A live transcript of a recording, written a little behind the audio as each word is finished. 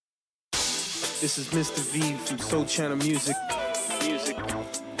This is Mr. V from Soul Channel Music.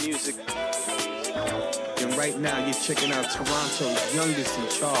 And right now you're checking out Toronto's youngest in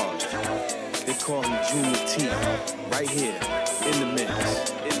charge. They call him Junior T. Right here, in the mix.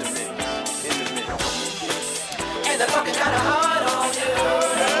 And the fucking kinda hard on you.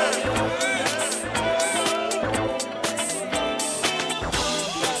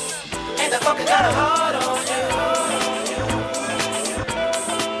 And the fucking kinda hard on you.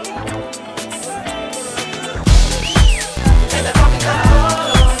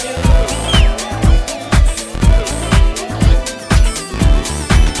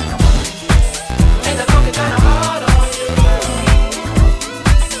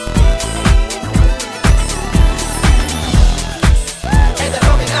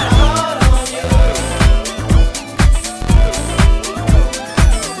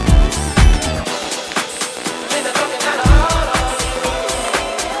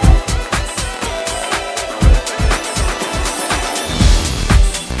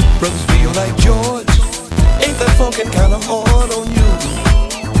 Brothers feel like George. Ain't that funkin' kinda hard on you?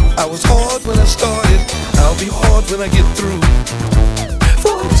 I was hard when I started, I'll be hard when I get through.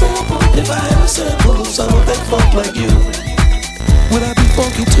 For example, if I had a sample of some of that funk like you, would I be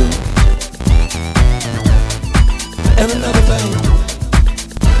funky too? And another thing,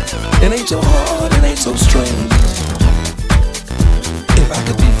 it ain't so hard, it ain't so strange. If I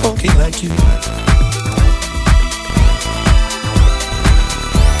could be funky like you.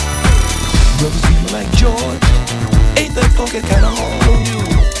 Brothers feel like George. Ain't that funky kinda hard on you?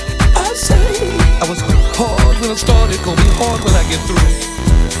 I say I was hard when I started, gonna be hard when I get through.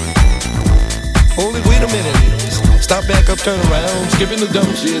 Hold it, wait a minute. Stop, back up, turn around, skipping the dumb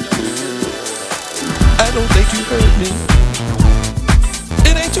shit. I don't think you heard me.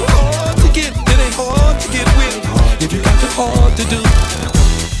 It ain't too hard to get, it ain't hard to get with. If you got the hard to do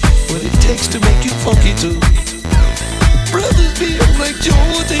what it takes to make you funky too. Brothers feel like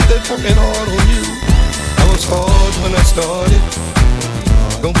George, ain't that fucking hard on you? I was hard when I started,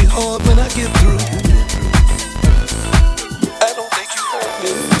 gonna be hard when I get through. I don't think you heard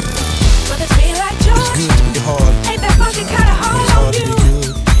me. Brothers feel like George. It's good to be hard. Ain't that fucking kinda hard on you?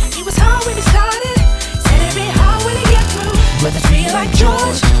 He was hard when he started, said it'd be hard when he get through. Brothers feel like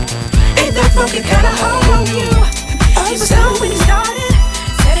George. Ain't that fucking kinda hard on you? He was hard when he started,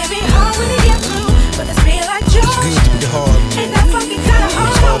 said it'd be hard when he get through. Brothers feel like George. It's good to be hard. Ain't that fucking kinda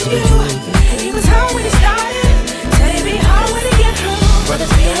hard on you? He was hard when he started, said it'd be hard when he get through.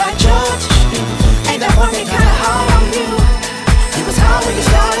 Brothers feel like George. Ain't that fucking kinda hard on you? He was hard when he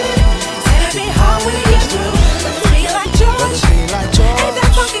started, said it'd be hard when he get through. Brothers feel like George. Ain't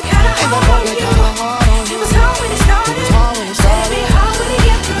that fucking kinda hard on you? He was hard when he started, said it'd be hard when he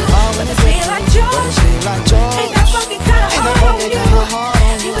get through. Brothers feel like George. Ain't that fucking kinda hard on you?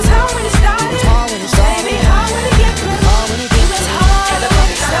 He was hard when he started, said it'd be hard when he get through. He was hard when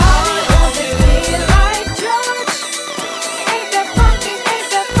he started. Brothers feel like George. Ain't that funky? Ain't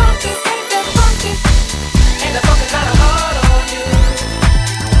that funky? Ain't that funky? Ain't that fucking kinda hard on you?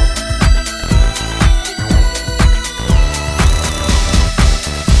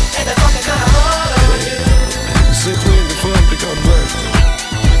 Ain't that fucking kinda hard on you? Since when the fun become work?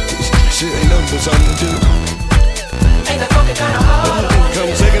 Shit ain't nothing but something to do. Ain't that fucking kinda hard on you?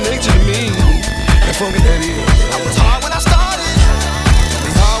 Come second nature to me. That funky that is. I was hard when I started,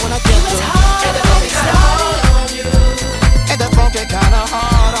 be hard when I He get was through. hard. Ain't that fucking kinda hard on you? Ain't that funky kinda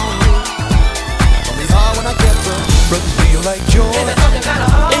hard on you? Gonna be hard when I get through. Brothers feel like George. Ain't that fucking kinda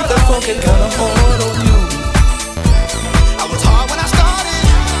hard? Ain't that funky kinda hard on you? I was hard when I started,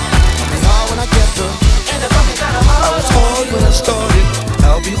 I'll be hard when I get through. Ain't that fucking kinda hard? I was hard when I started,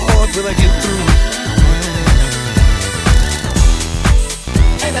 I'll be hard when I get through.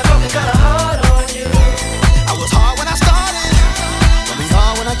 Ain't that fucking kinda hard on you? I was hard when I started, I'll be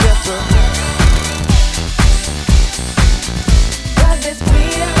hard when I get through. Brothers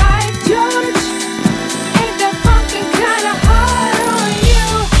feel like George. Ain't that fucking kinda hard on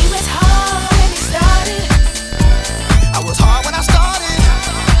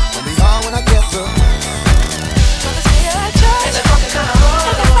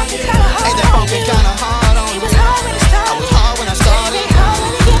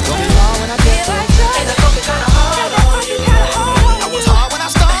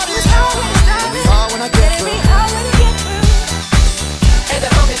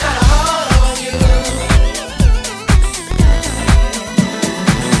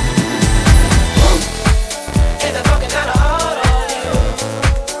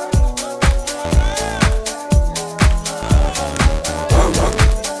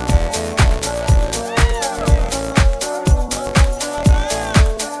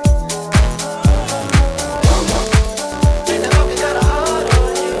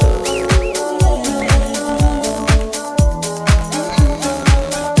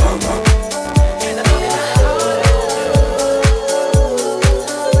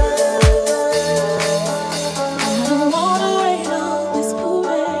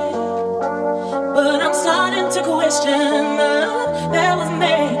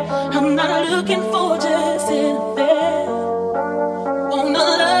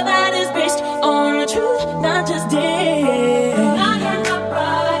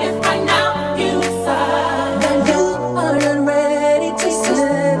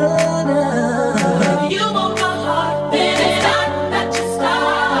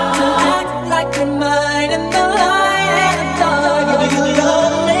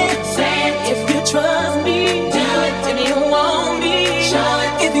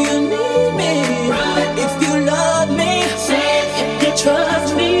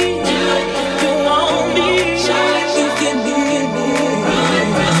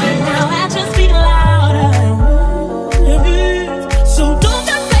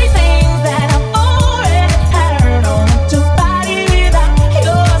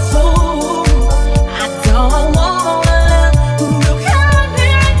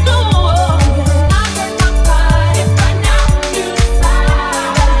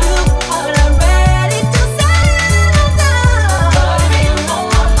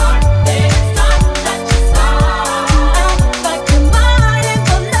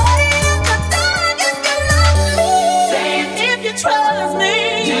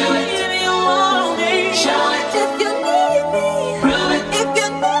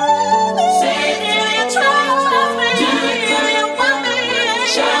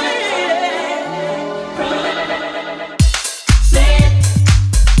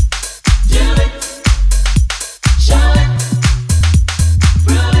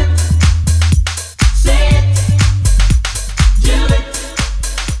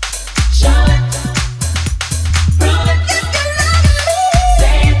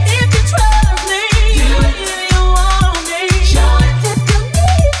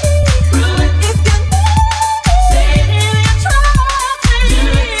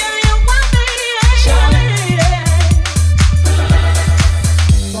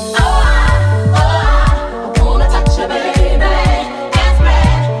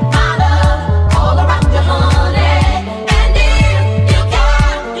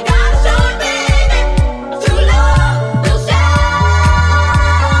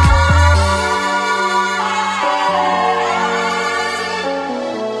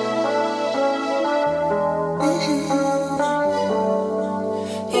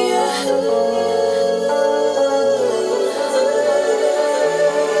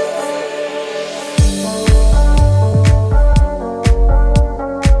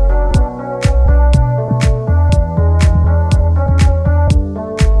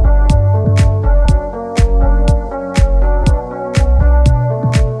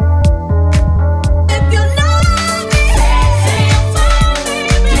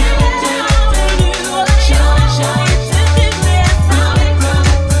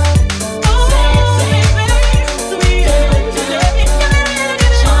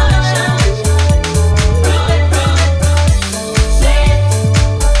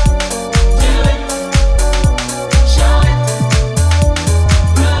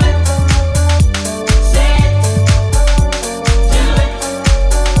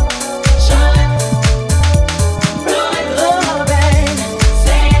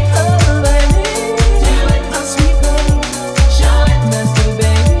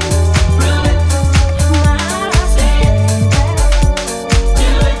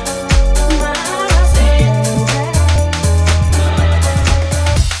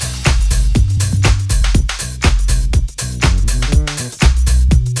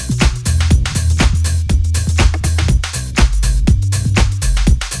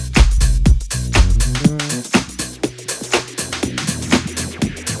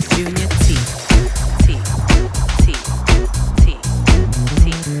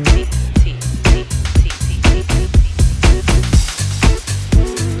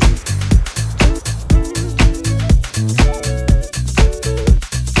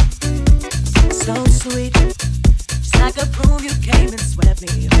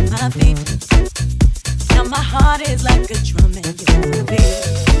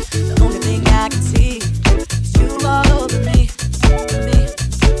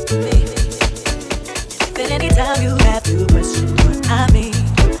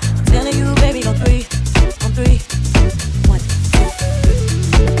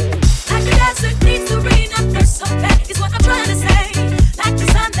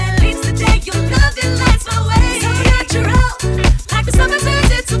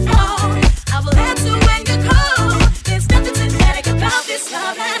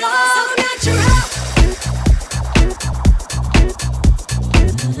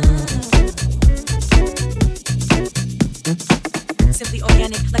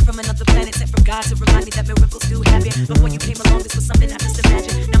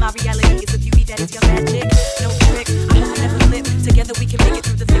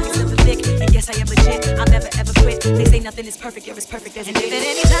Yes, I am legit. I'll never ever quit. They say nothing is perfect, you're as perfect as it is. And if at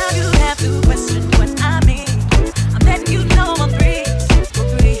any time you have to question what I mean, I'm letting you know I'm free.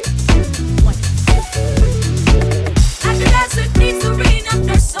 One. After desert needs to rain, I'm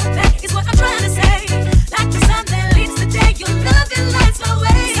not so bad, is what I'm trying to say. Like the sun that leads the day, your love that lights my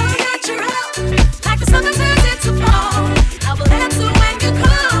way. So natural, like the sun that turns into fall. I will answer when you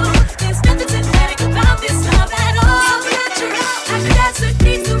call. There's nothing synthetic about this love at all. So natural, like the desert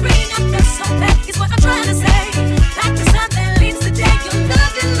needs to rain, I'm not so bad, is what I'm trying to say. Like the sun that leads the day, your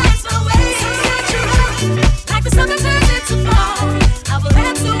love that lights my way. So natural, like the sun that turns into fall. I will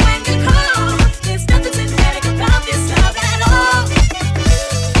answer when you call. There's nothing synthetic about this love at all.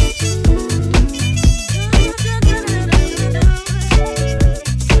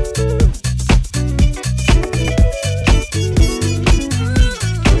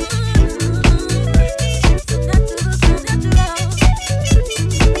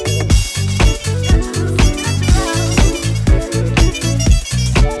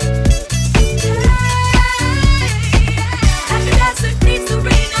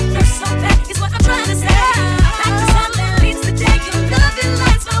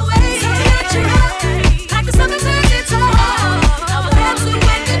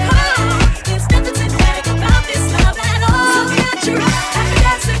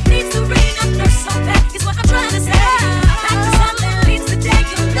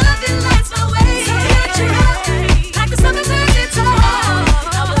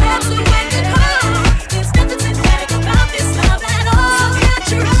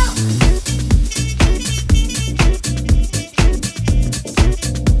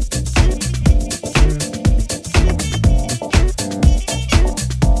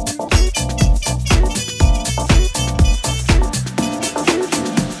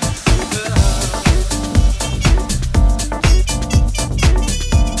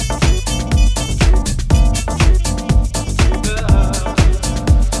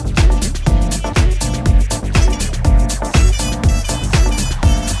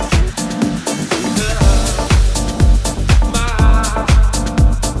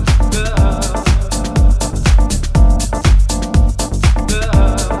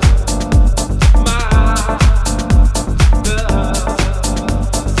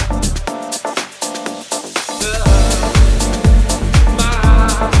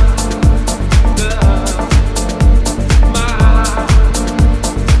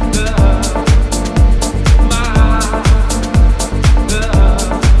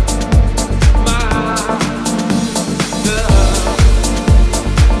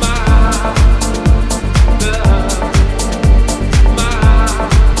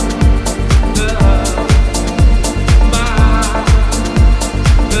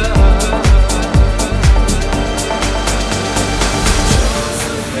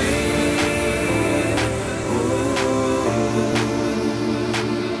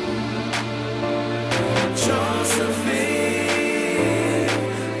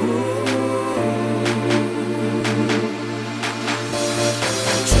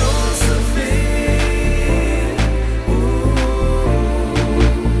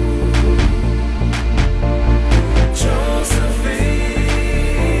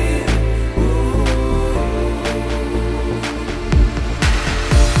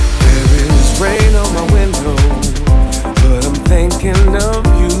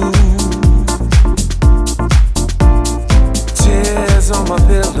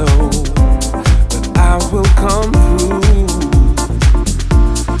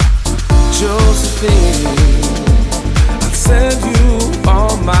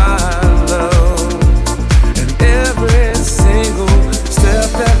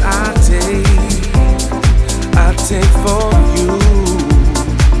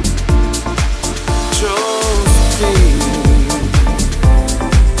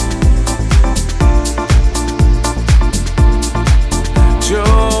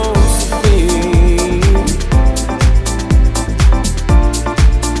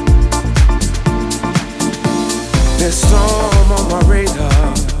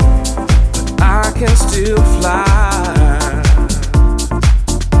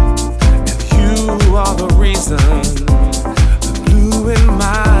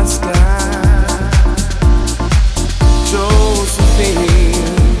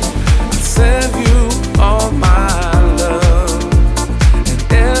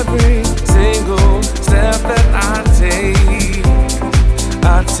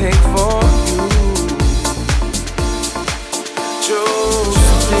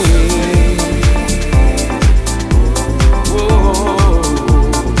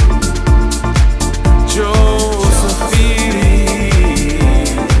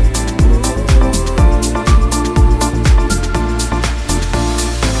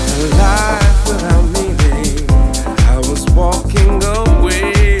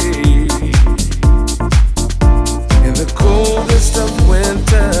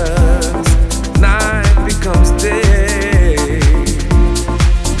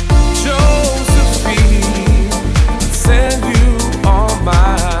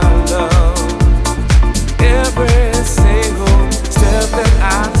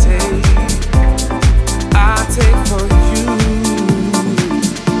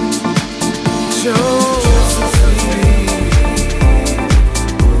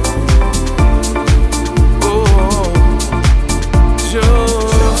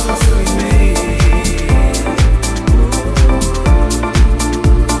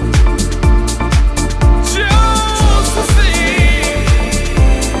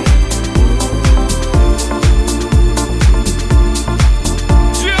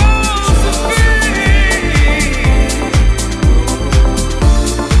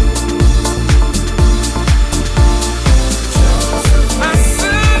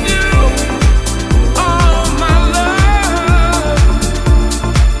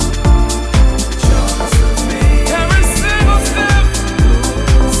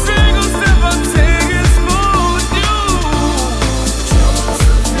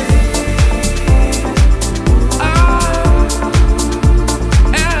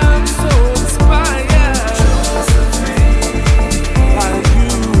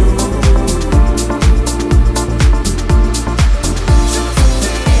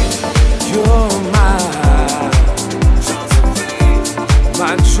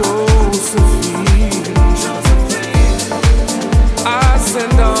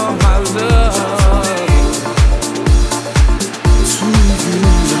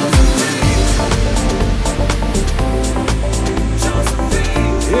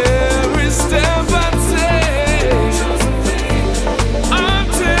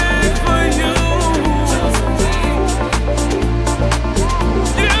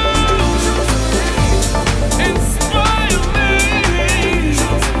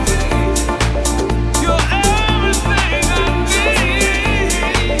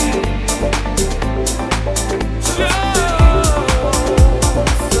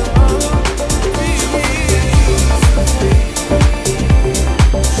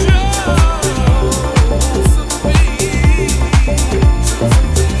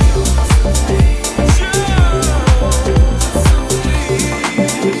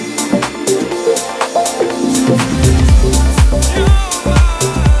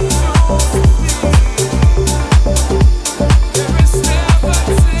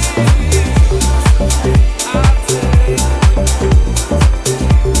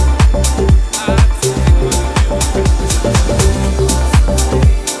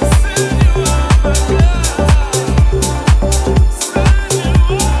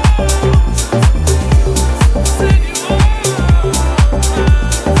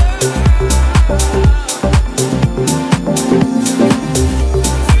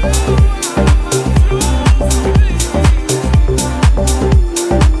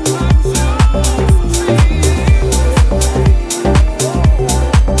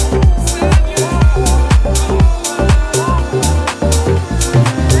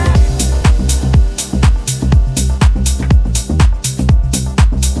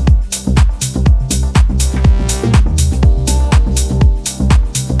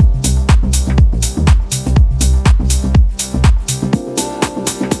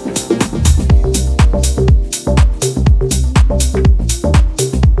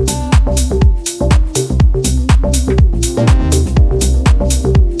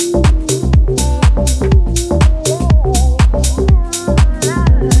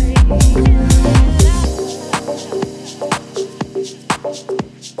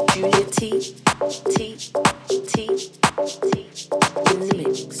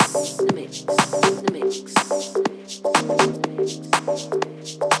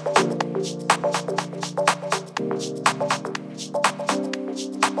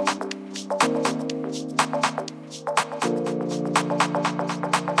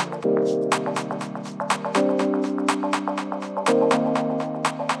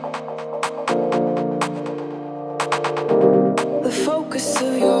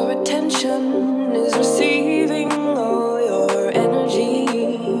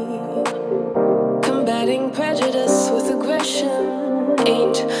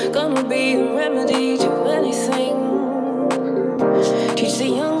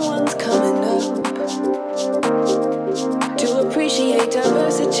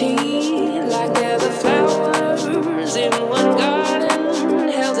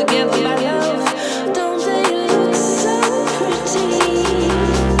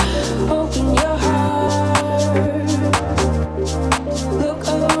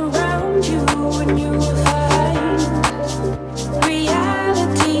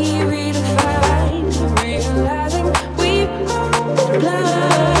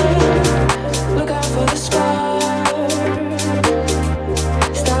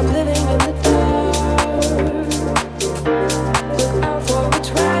 Stop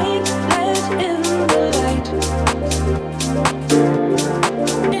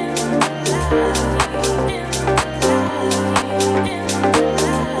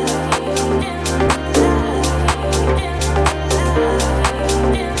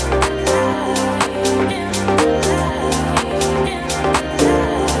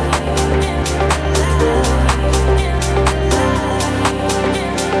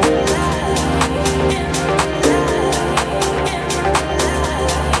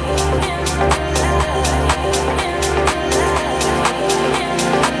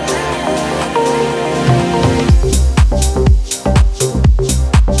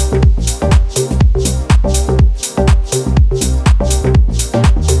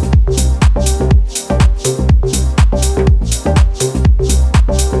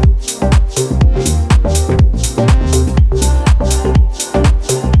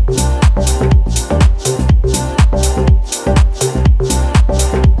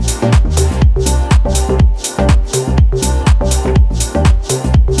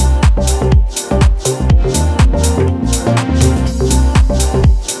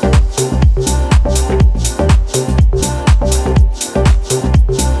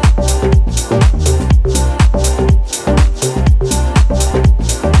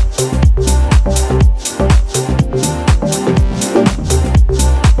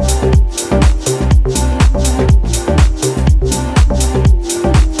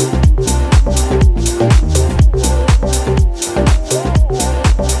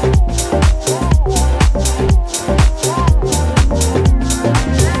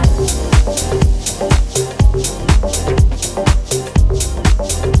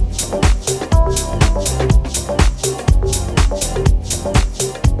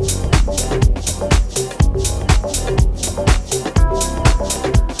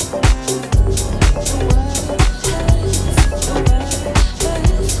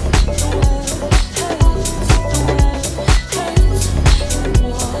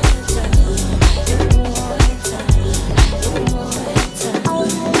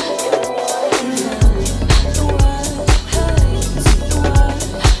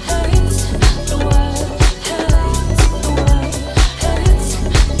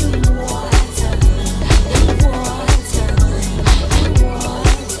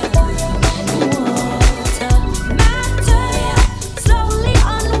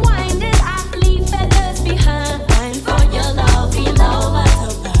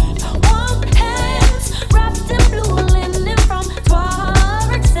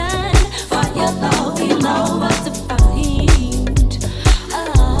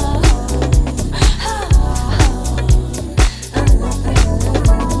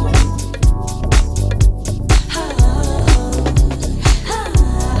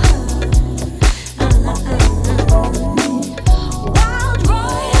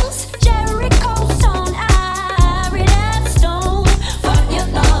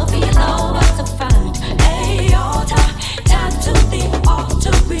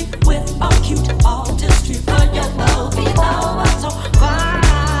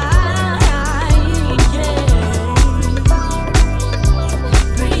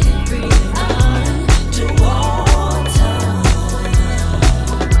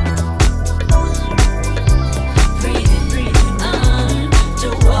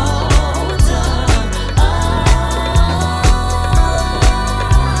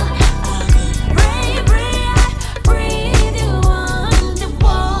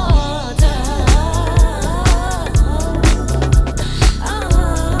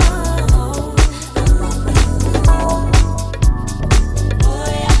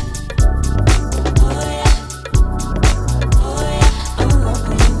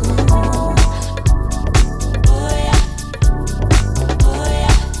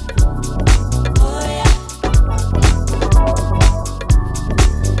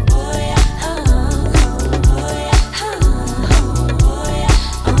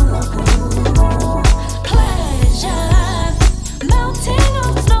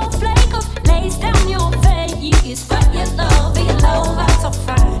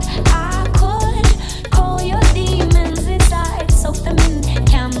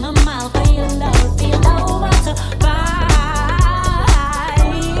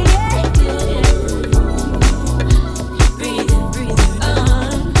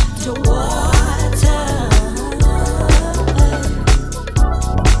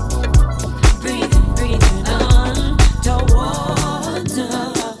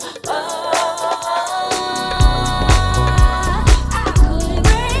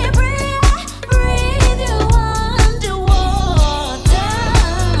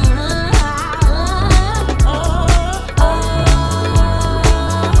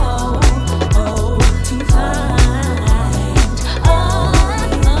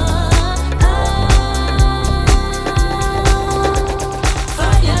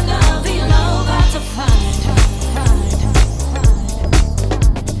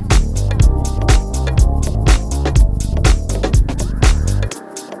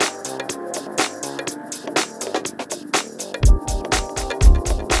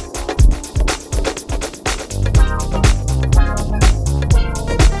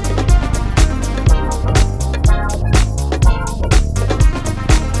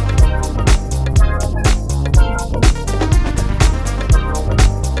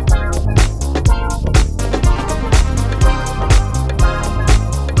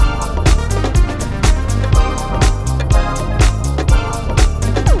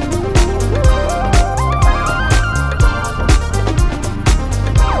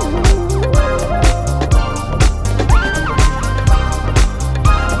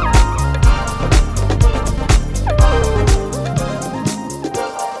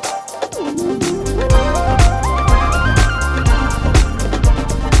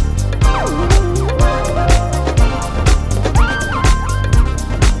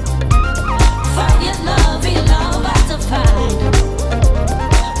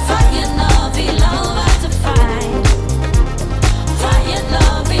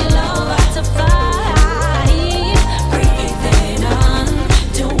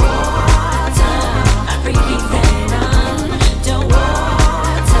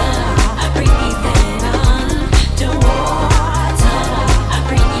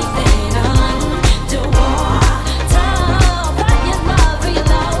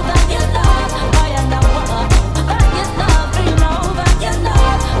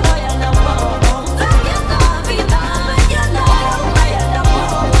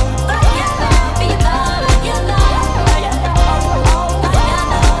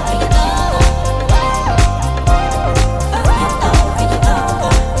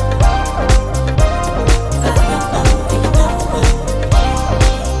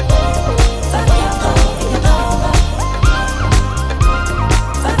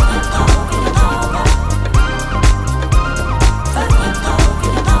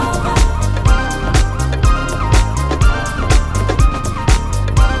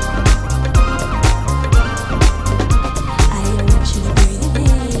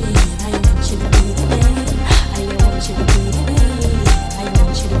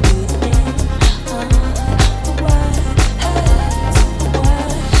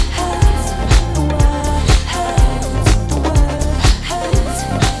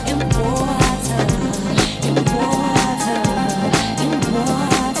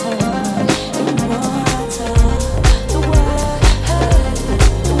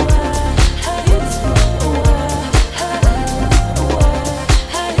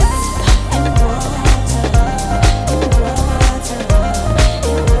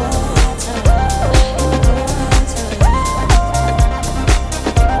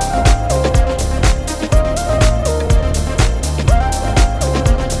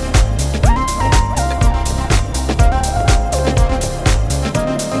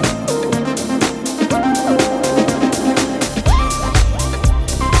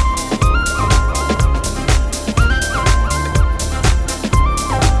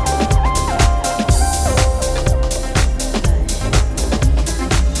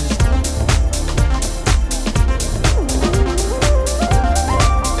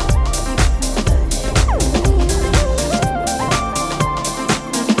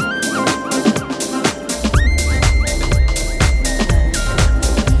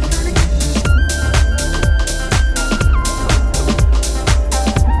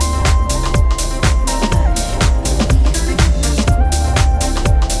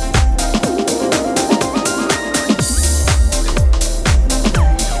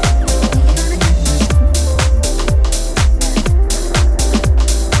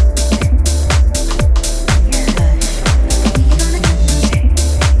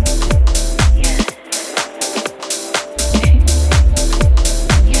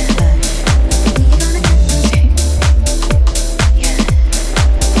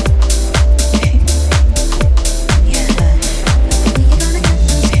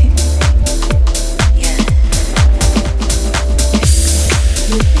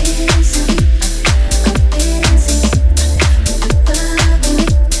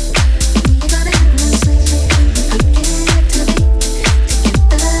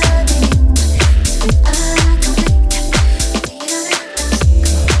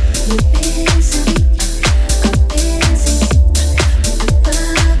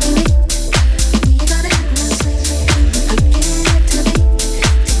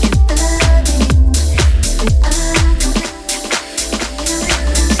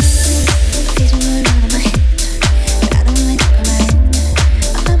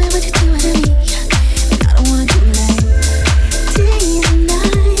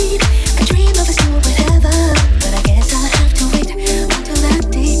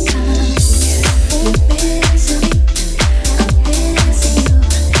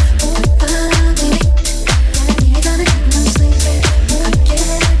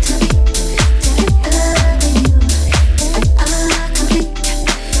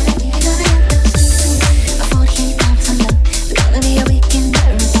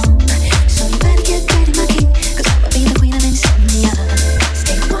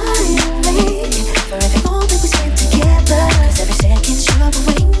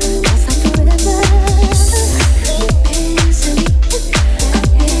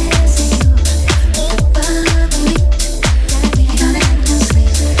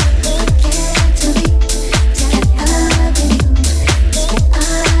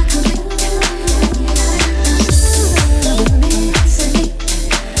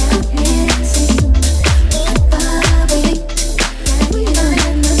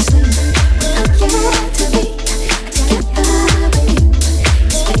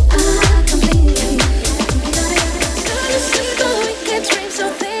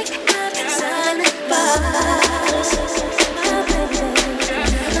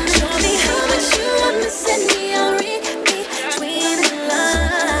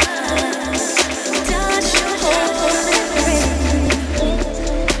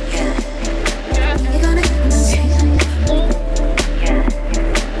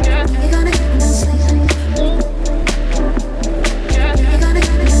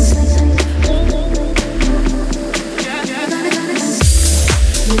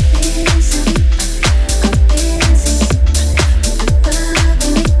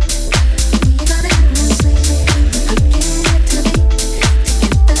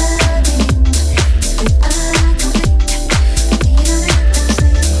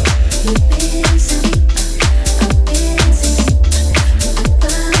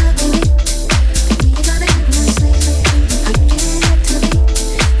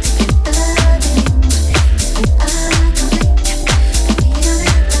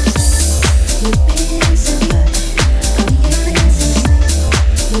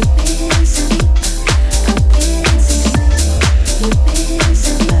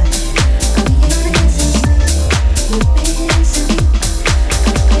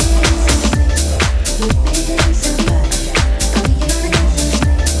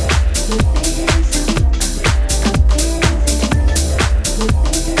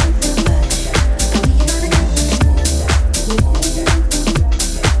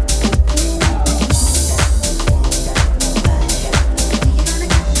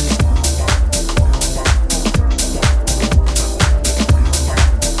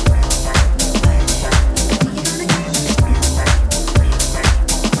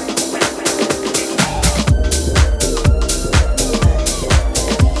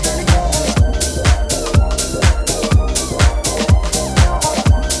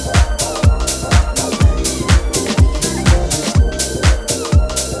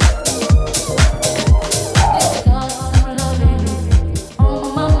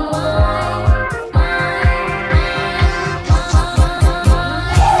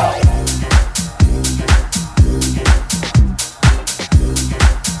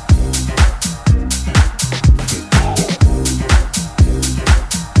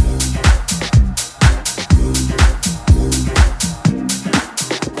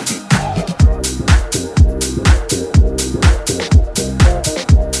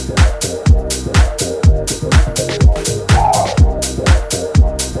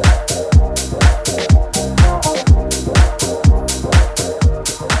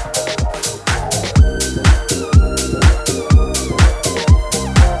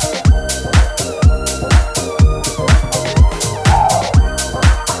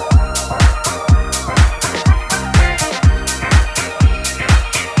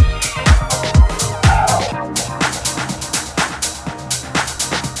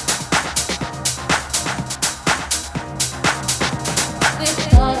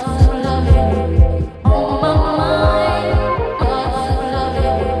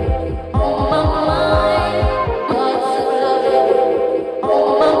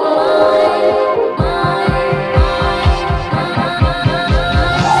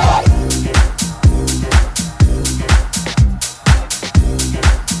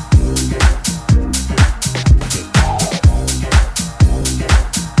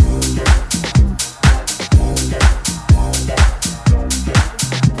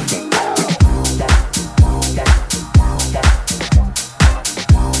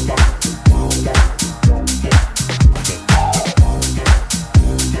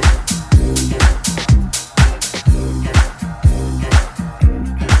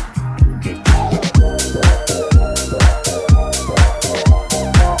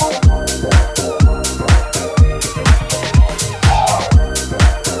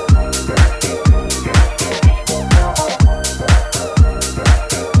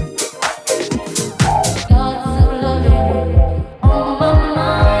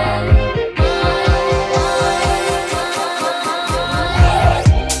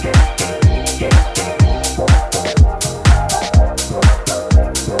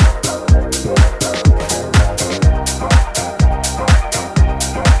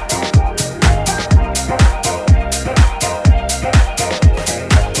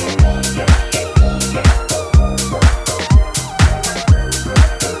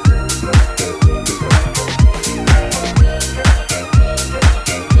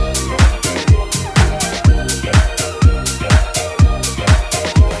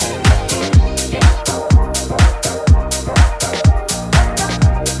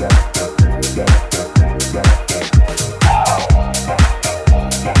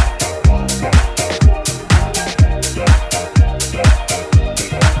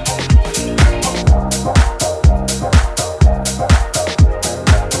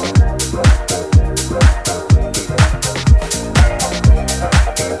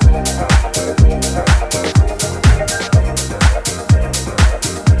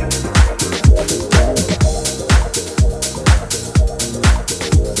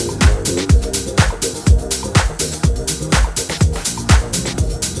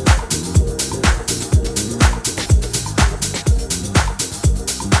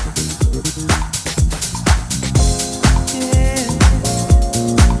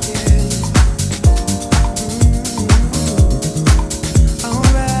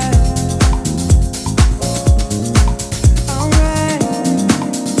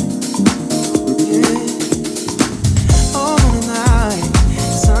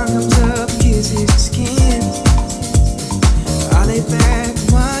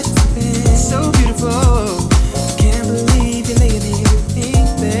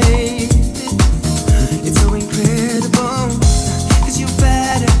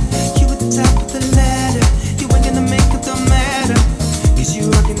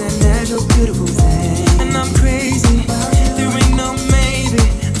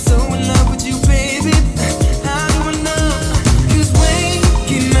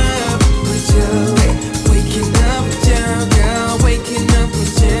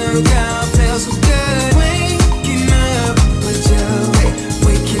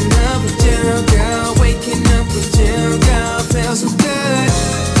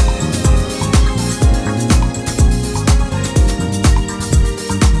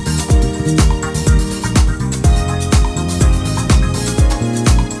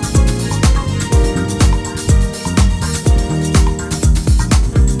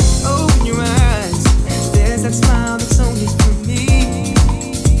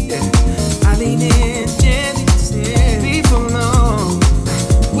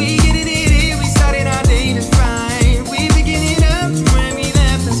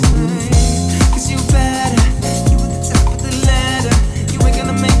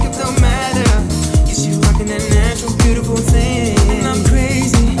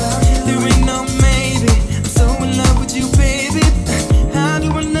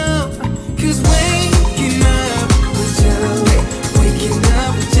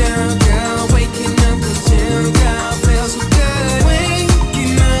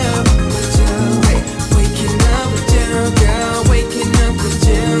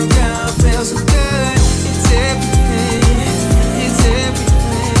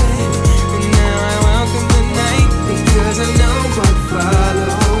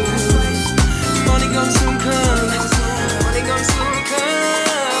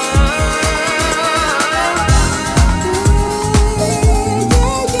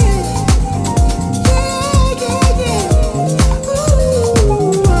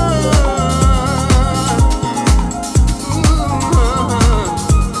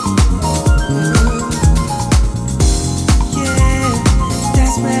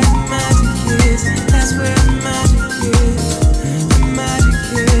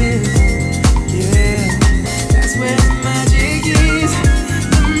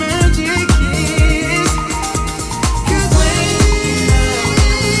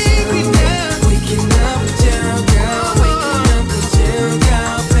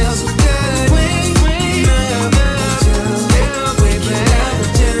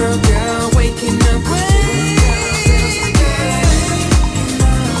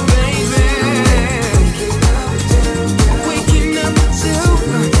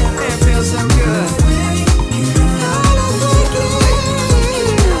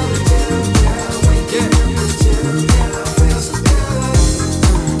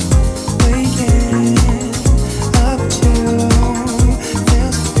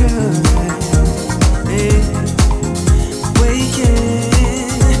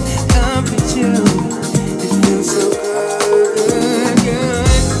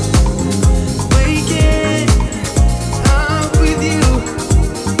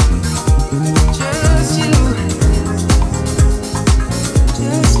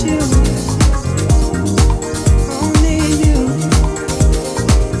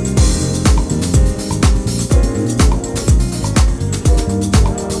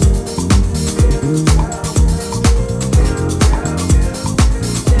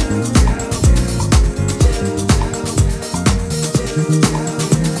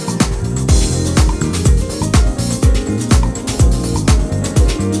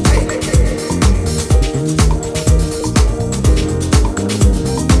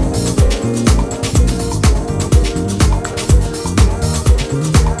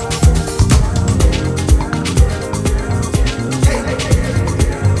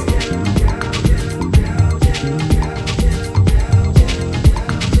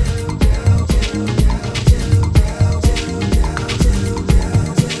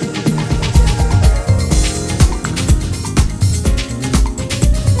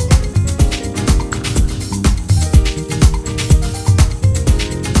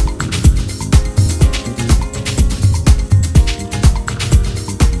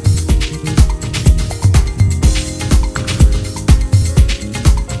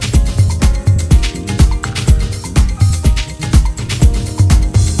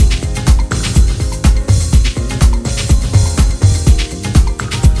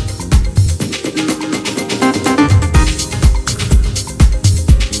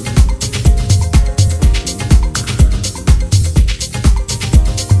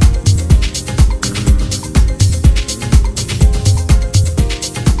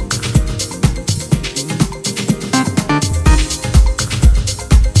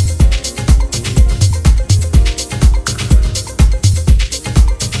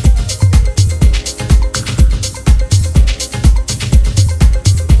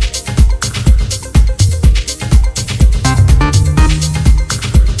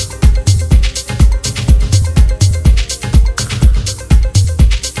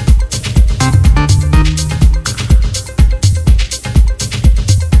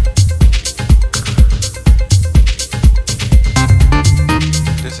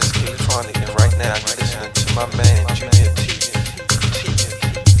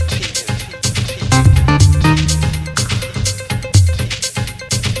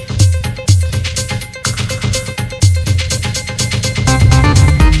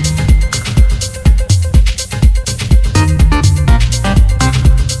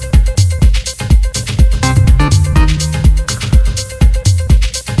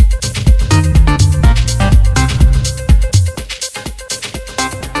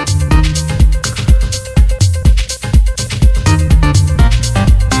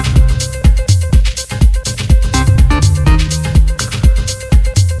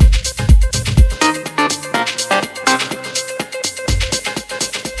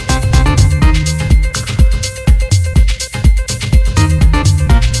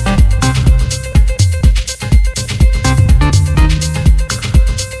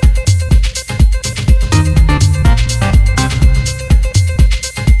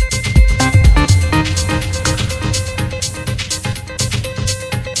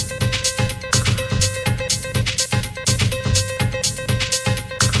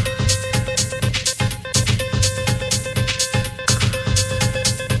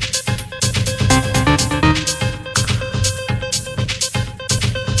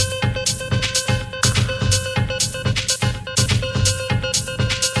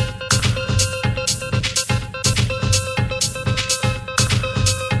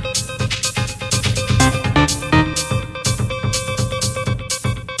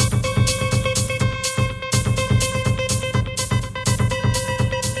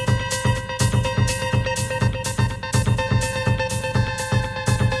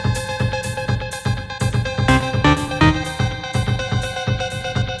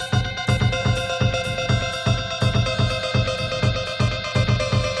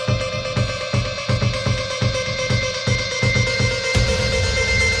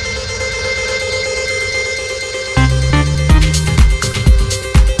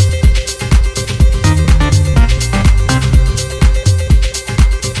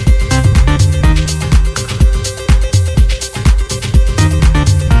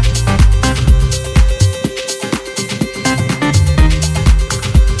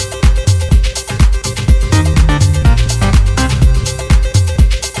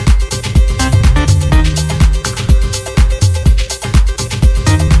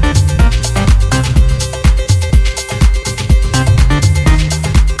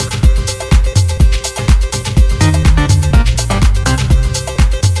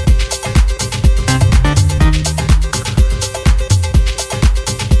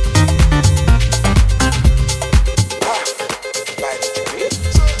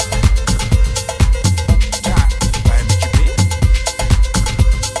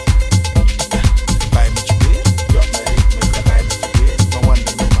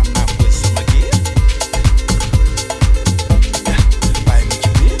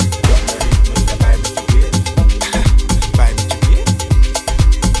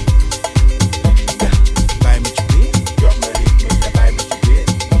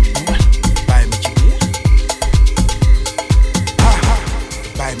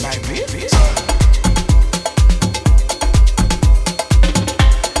by my beat.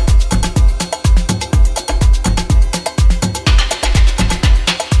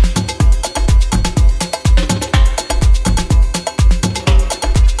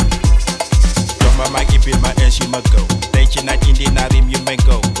 Ma go tey ci naaj indi na rim yu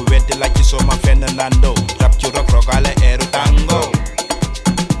mengo ku weddi laaj ci soo ma fenn nando rap ci rock rockale eeru tango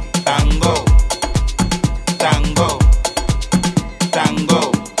tango tango tango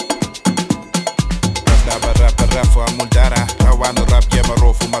rap fo amul dara rawaanu rap jéema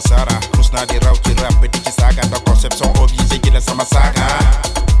roofu masara rus naa di raw ci rap di ci saaga da conception obligé ji la sama saaga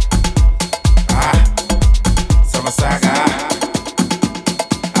sama saaga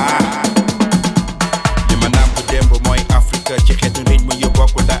ci xeetu nit mu yu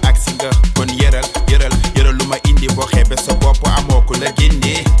bokk da ak si nga kon yëral lu ma indi boo xeebe sa bopp amoo ku la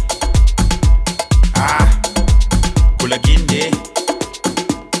gindi ku la gindi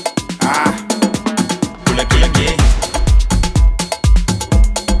ku la gindi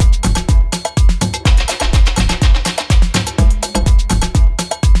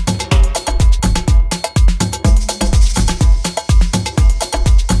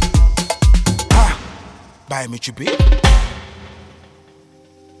bàyyi mi ci biir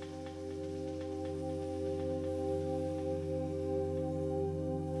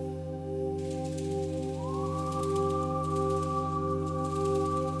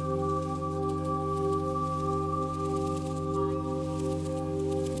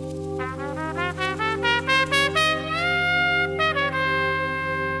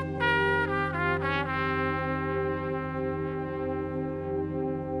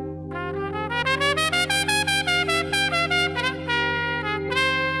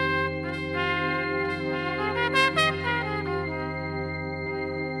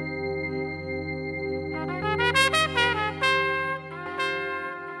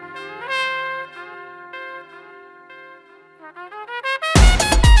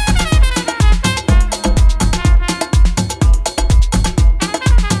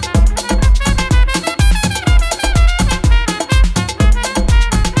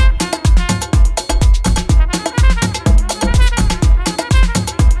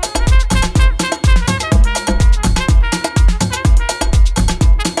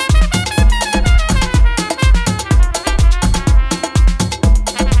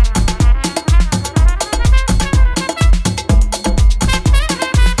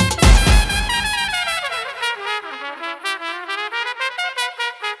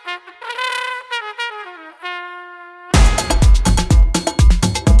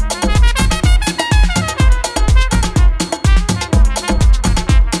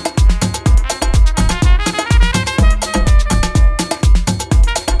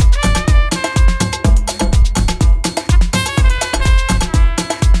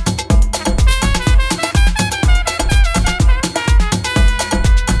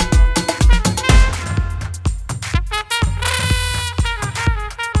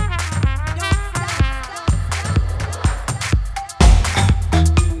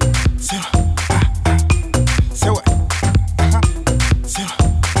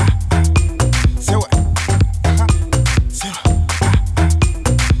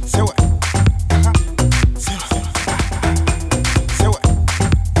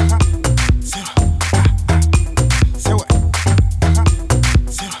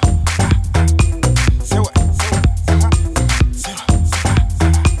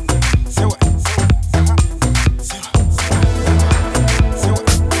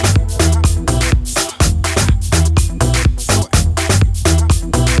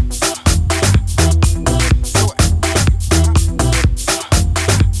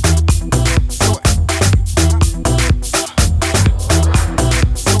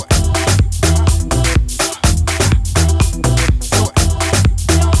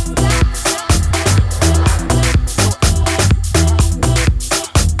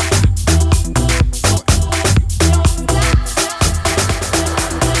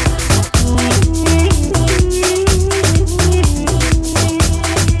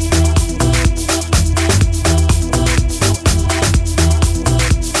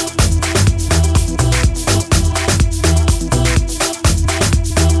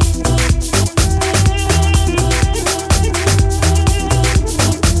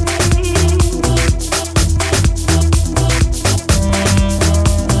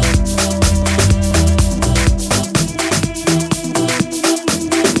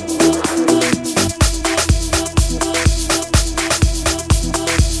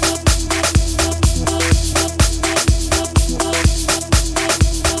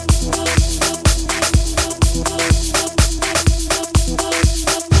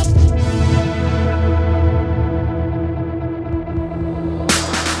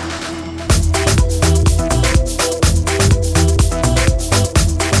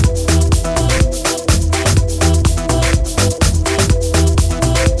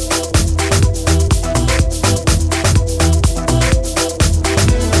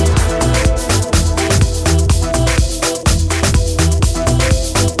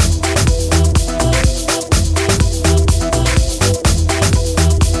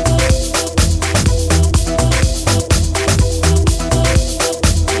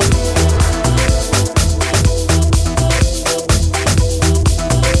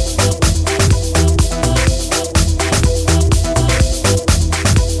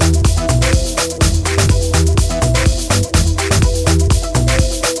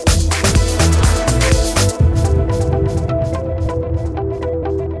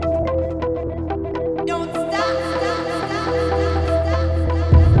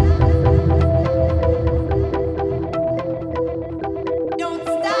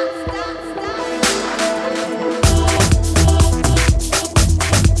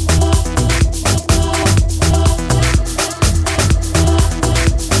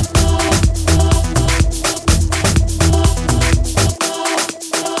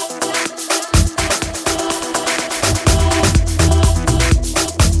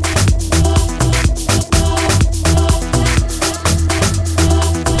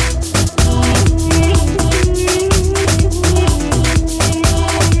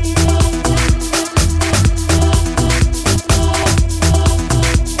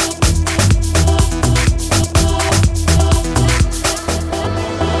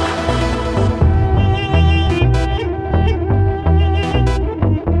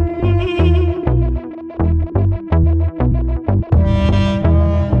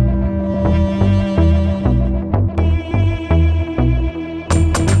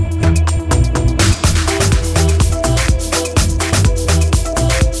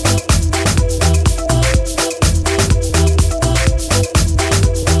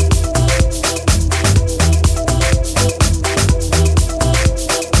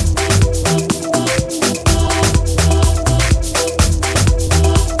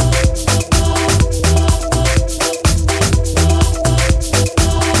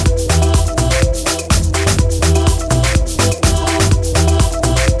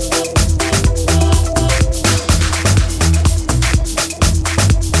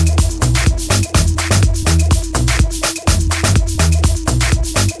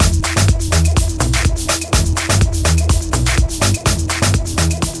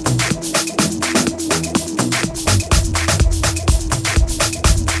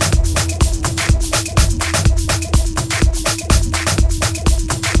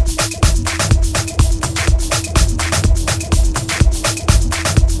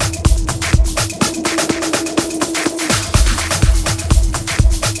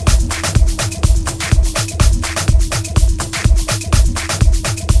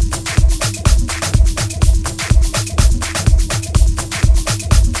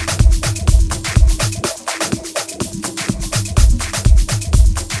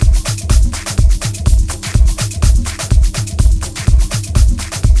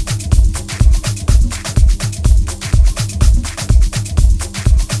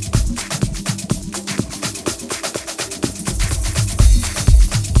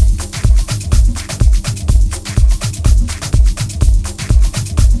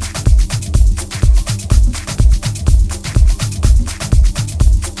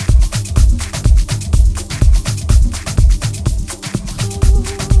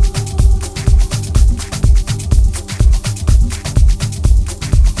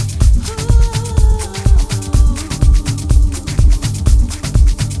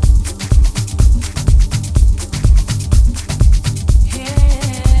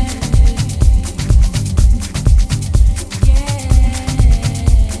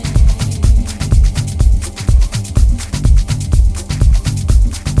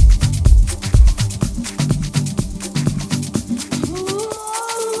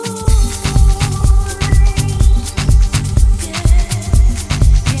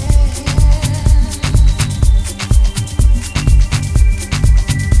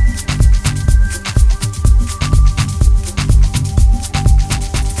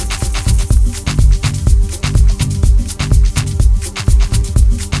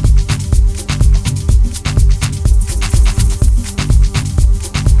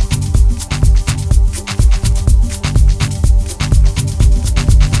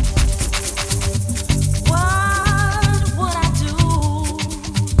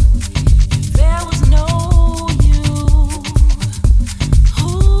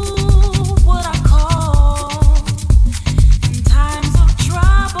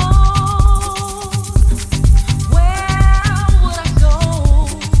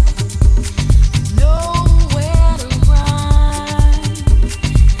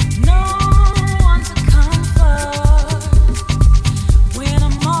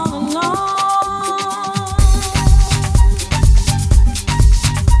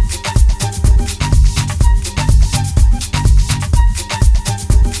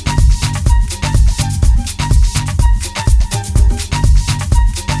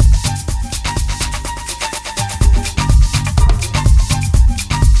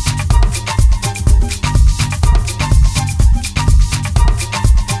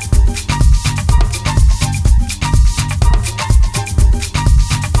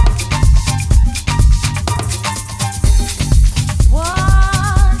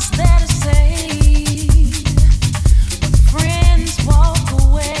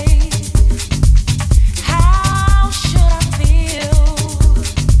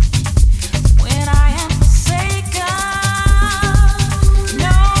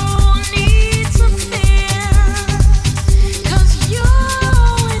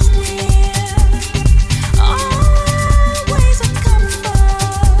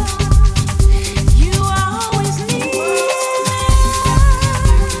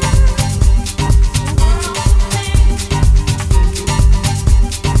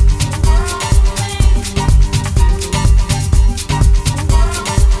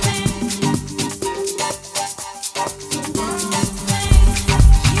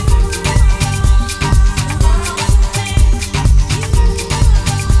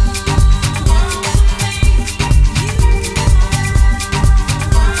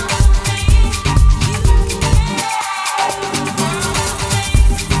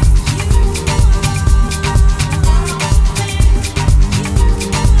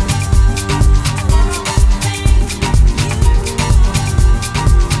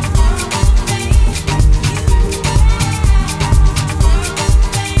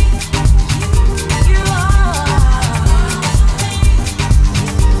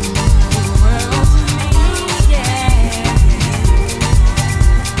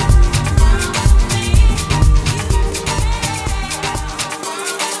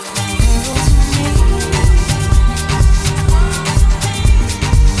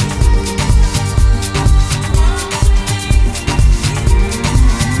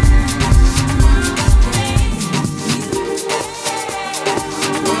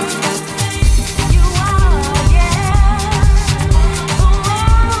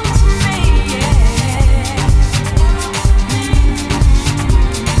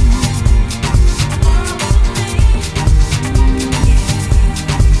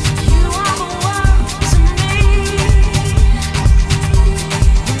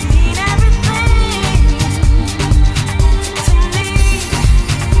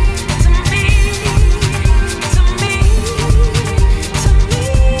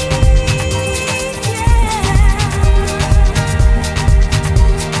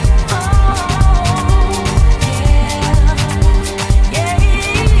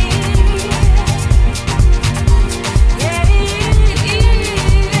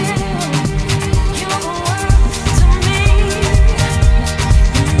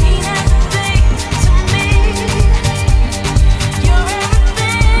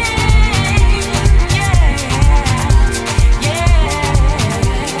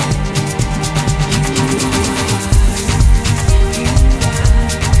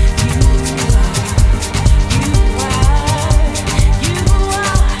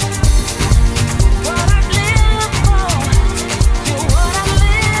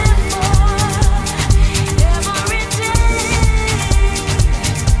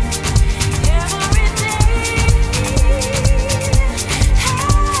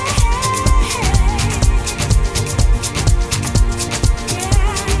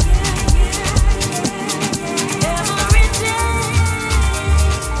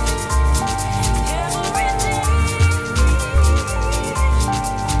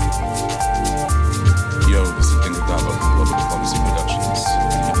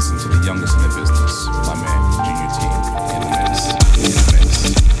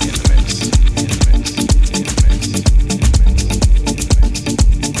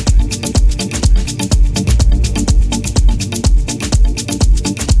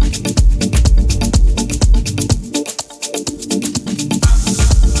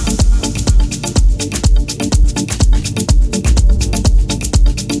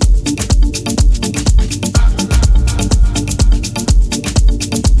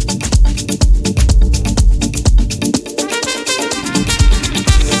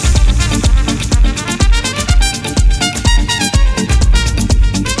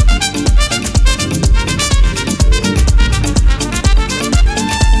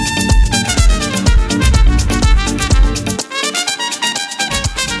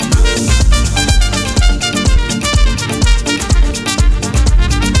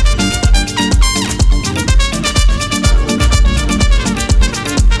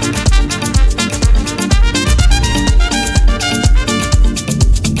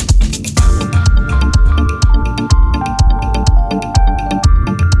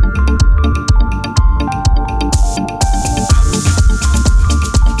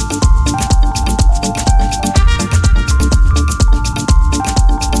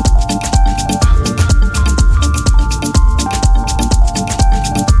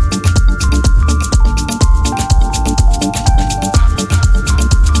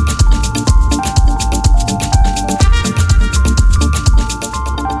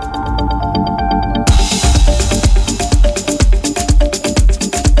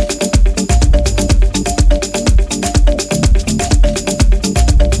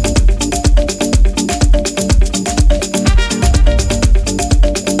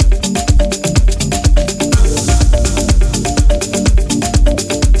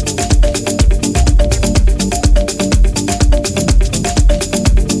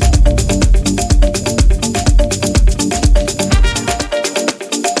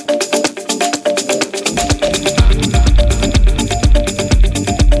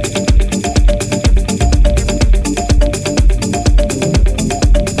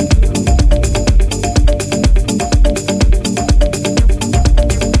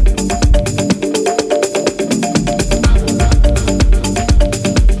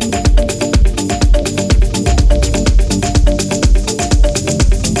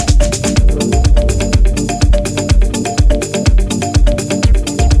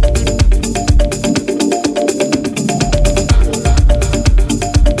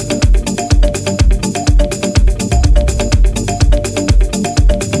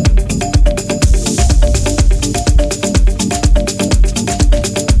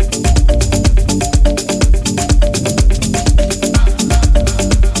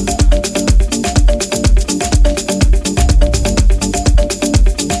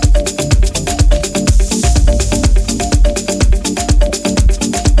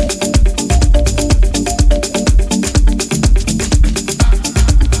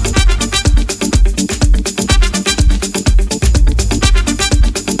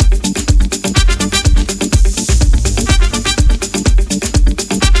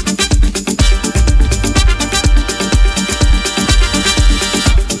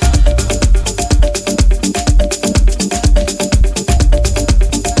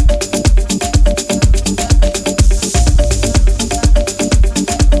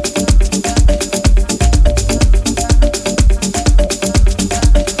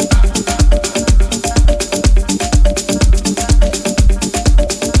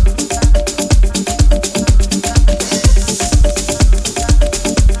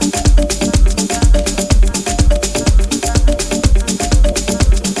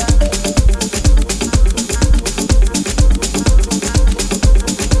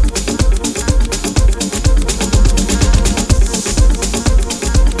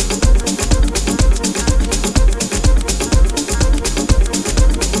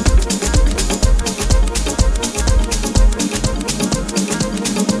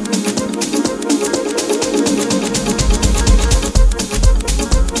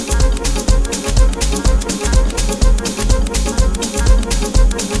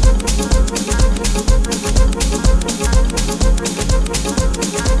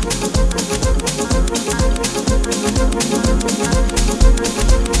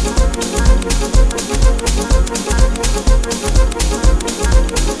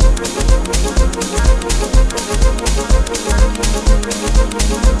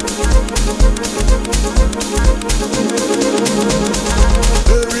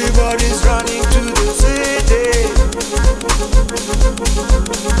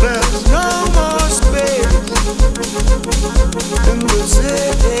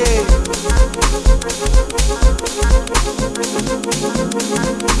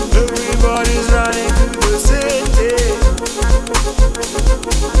Everybody's running to the city.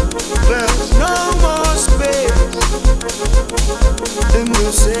 There's no more space in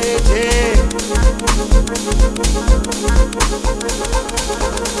the city.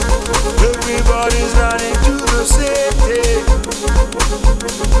 Everybody's running to the city.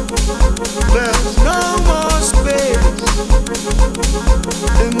 There's no more space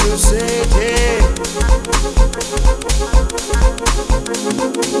in the city.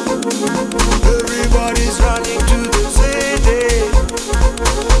 Everybody's running to the city.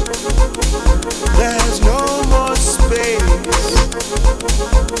 There's no more space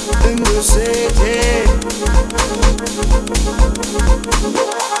in the city.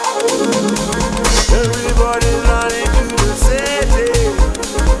 Everybody's running to the city.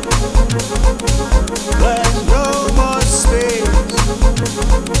 There's no more space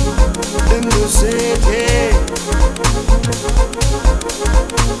in the city.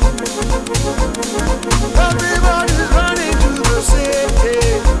 Everybody's running to the city.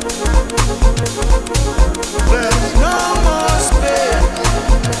 There's no more space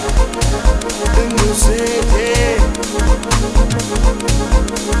in the city.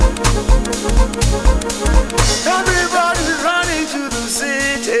 Everybody's running to the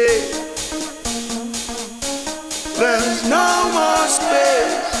city. There's no more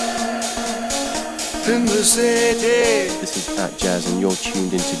space in the city. This is At Jazz and you're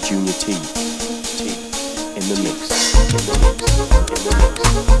tuned into Junior T. In the mix.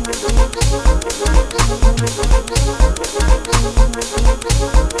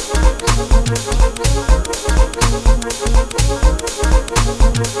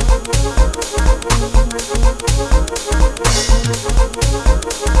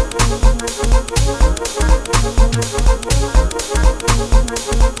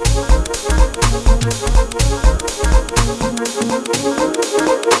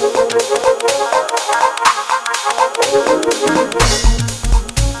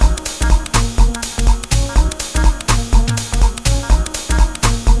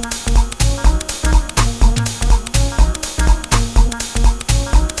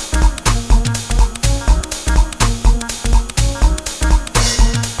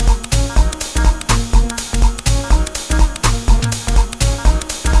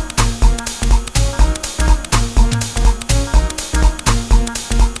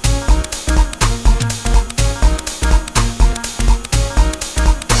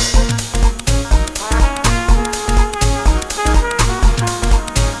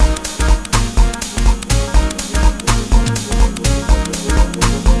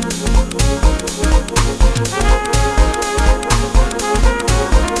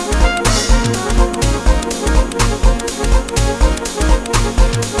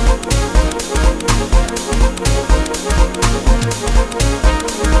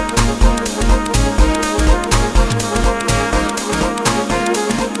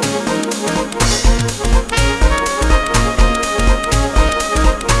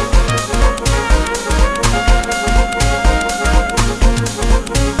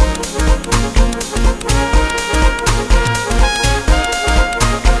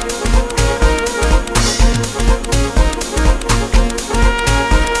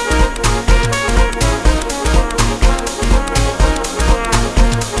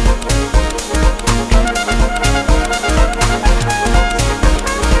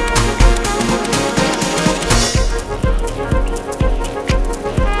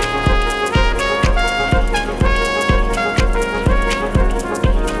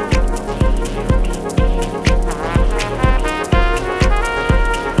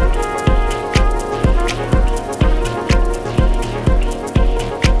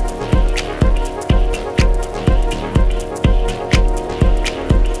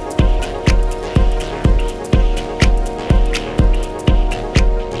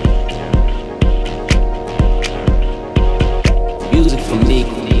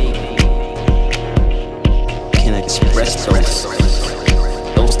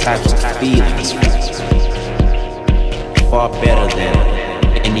 types of feelings far better than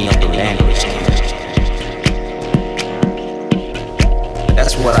any other language can.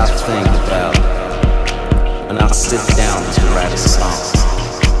 That's what I think about when I sit down to write a song.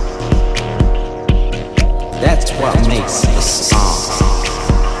 That's what makes a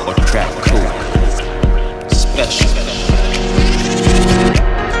song or track cool, special.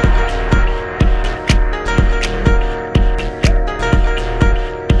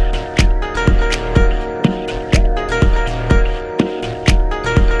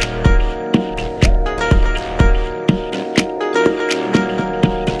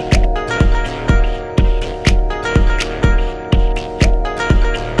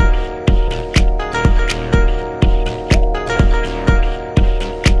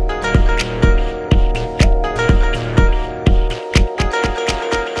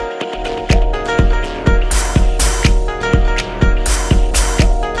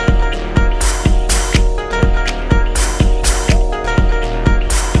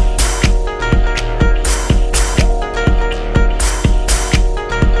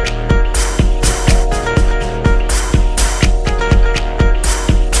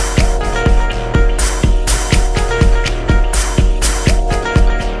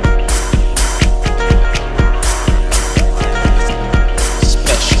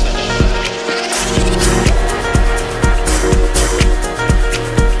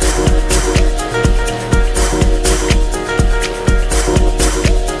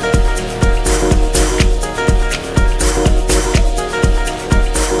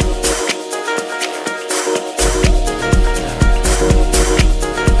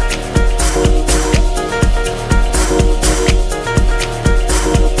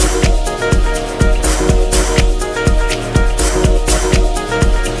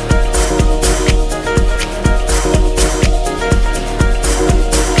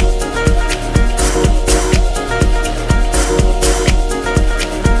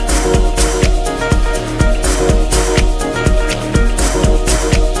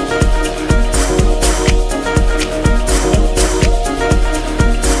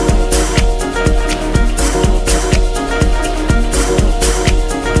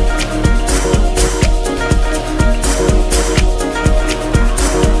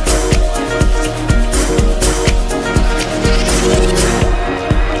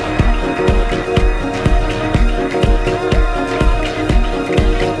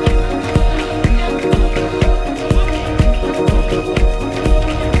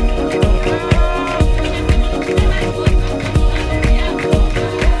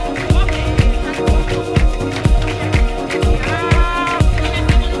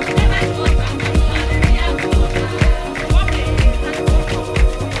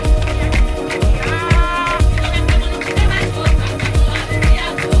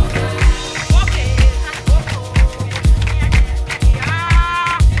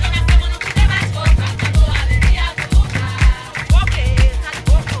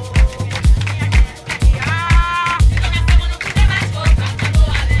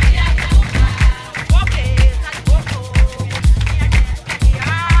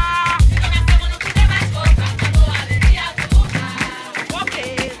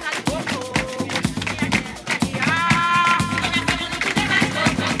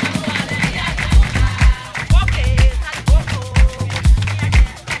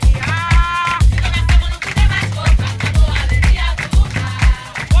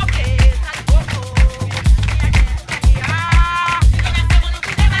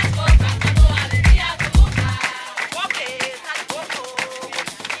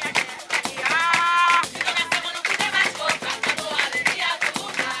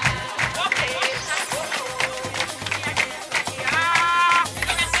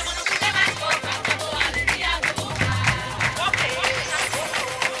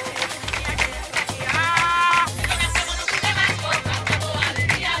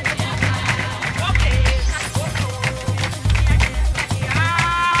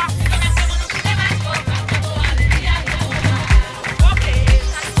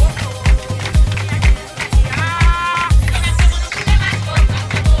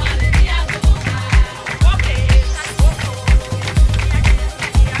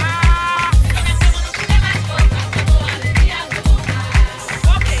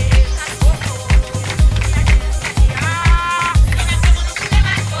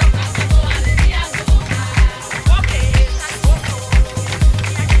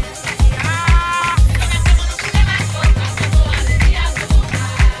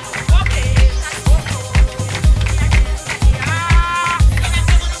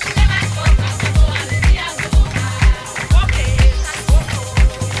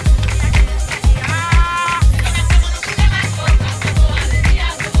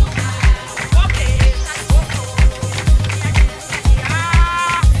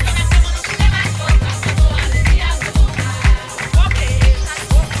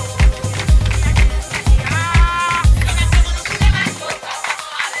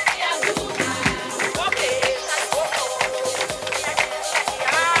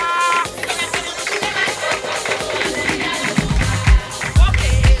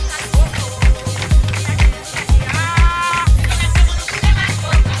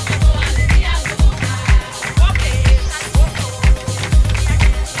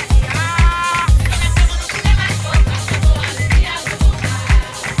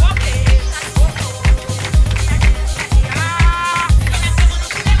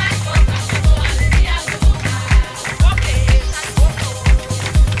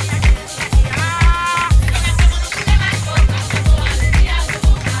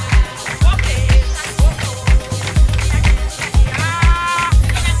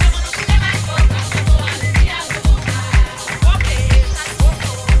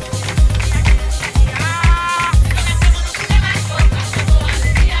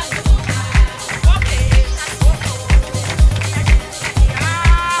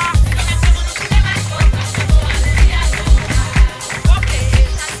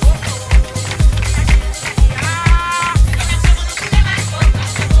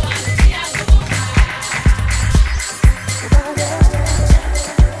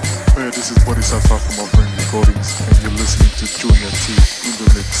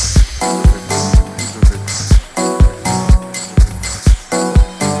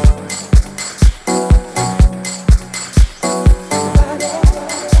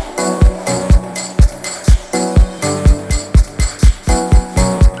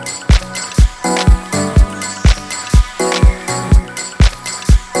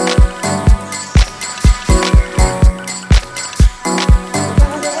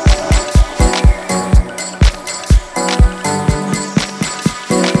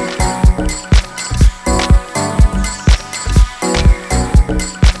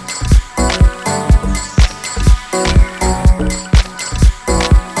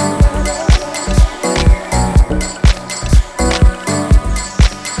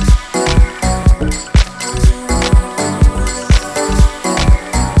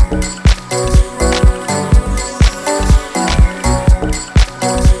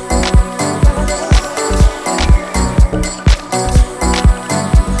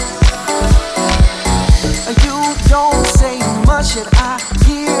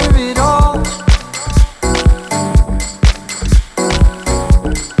 hear it all.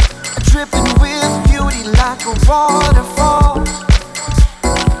 Dripping with beauty like a waterfall.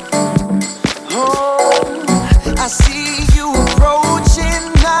 Oh, I see you approaching,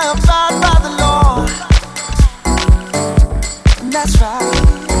 I abide by the law. That's right,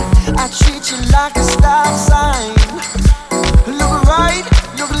 I treat you like a stop sign. Look right,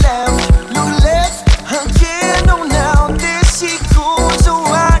 look left again. Oh, now there she goes. Oh,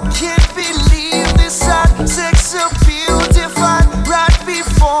 I can't believe this hot sex appeal divine right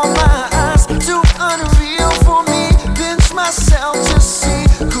before my eyes. Too unreal for me, pinch myself to see.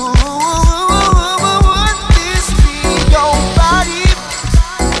 Could this be your body?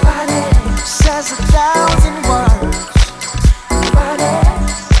 Says 1,000 words.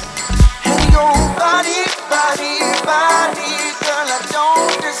 And your body, girl, I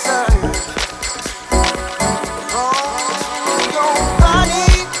don't deserve.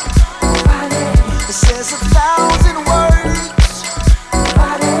 It says 1,000 words.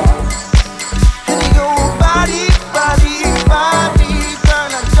 And your body,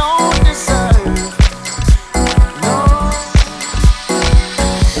 girl, I don't deserve. No.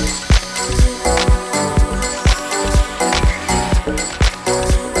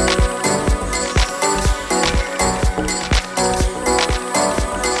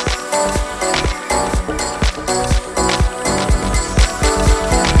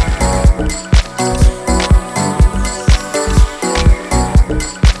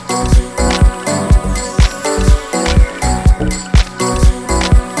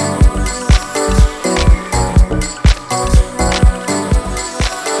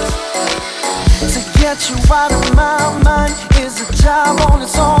 To get you out of my mind is a job on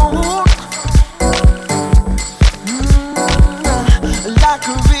its own. Like a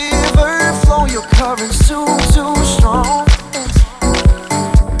river flow, your current's too strong.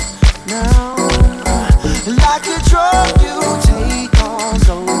 Now, like a drug you take all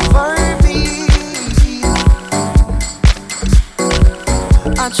over me.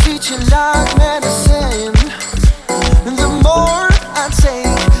 I treat you like medicine. The more I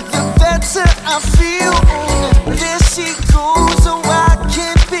take, the better I feel. There she goes. Oh, I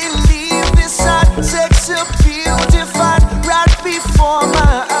can't believe this hot sex appeal divine right before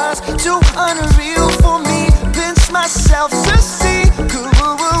my eyes. Too unreal for me, pinch myself to see. Could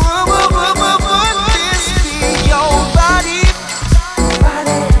this be your body?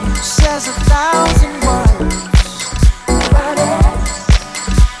 Says 1,000 words.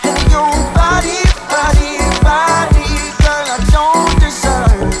 And your body, girl, I don't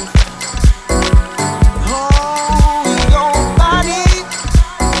deserve. Oh, your body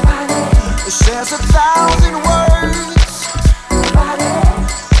says 1,000 words.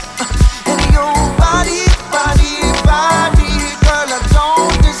 And your body, girl, I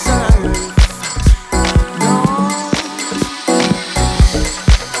don't deserve. No.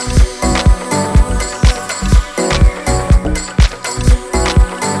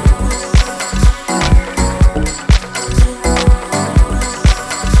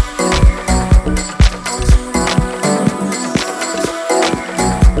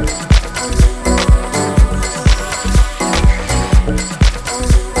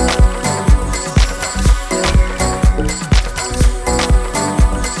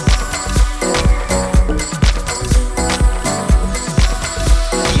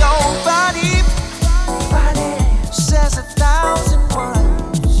 Your body says 1,000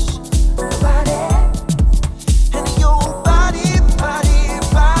 words. And your body,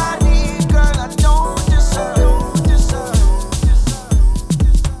 girl, I don't deserve.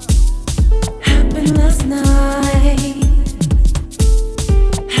 Happened last night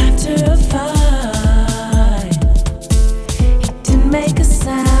after a fight. He didn't make a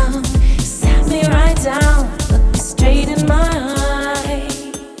sound, sat me right down.